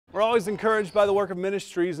We're always encouraged by the work of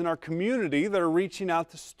ministries in our community that are reaching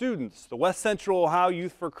out to students. The West Central Ohio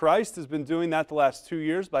Youth for Christ has been doing that the last 2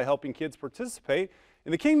 years by helping kids participate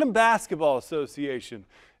in the Kingdom Basketball Association.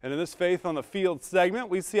 And in this Faith on the Field segment,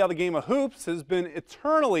 we see how the game of hoops has been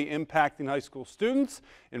eternally impacting high school students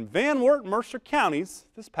in Van Wert and Mercer counties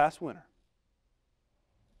this past winter.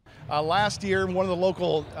 Last year, one of the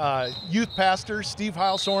local youth pastors, Steve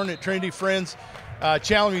Heilshorn at Trinity Friends,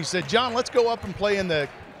 challenged me. He said, "John, let's go up and play in the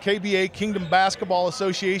KBA Kingdom Basketball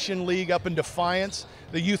Association League up in Defiance.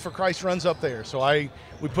 The Youth for Christ runs up there." So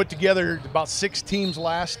we put together about 6 teams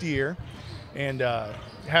last year and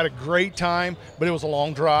had a great time, but it was a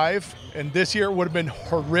long drive. And this year it would have been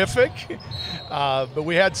horrific. But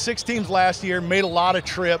we had 6 teams last year, made a lot of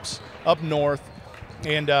trips up north,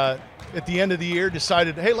 and at the end of the year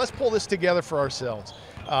decided, hey, let's pull this together for ourselves.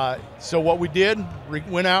 So what we did,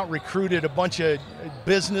 went out, recruited a bunch of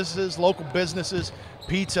businesses, local businesses,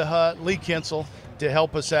 Pizza Hut, Lee Kinsel, to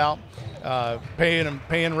help us out,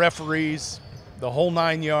 paying referees, the whole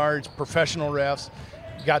 9 yards, professional refs.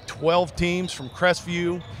 Got 12 teams from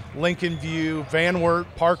Crestview, Lincoln View, Van Wert,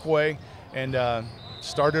 Parkway, and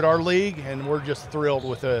started our league, and we're just thrilled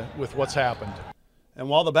with what's happened. And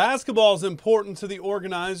while the basketball is important to the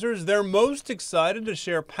organizers, they're most excited to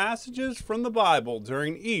share passages from the Bible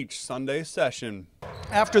during each Sunday session.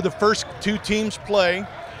 After the first 2 teams play,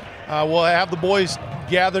 we'll have the boys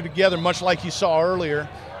gather together, much like you saw earlier,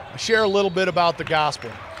 share a little bit about the gospel.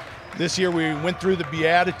 This year we went through the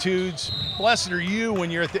Beatitudes. Blessed are you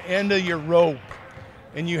when you're at the end of your rope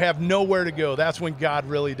and you have nowhere to go. That's when God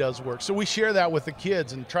really does work. So we share that with the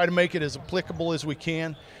kids and try to make it as applicable as we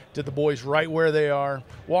can to the boys right where they are.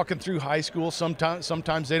 Walking through high school,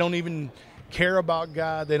 sometimes they don't even care about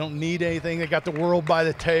God. They don't need anything. They got the world by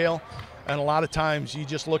the tail. And a lot of times you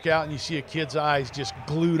just look out and you see a kid's eyes just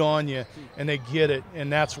glued on you and they get it.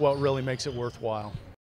 And that's what really makes it worthwhile.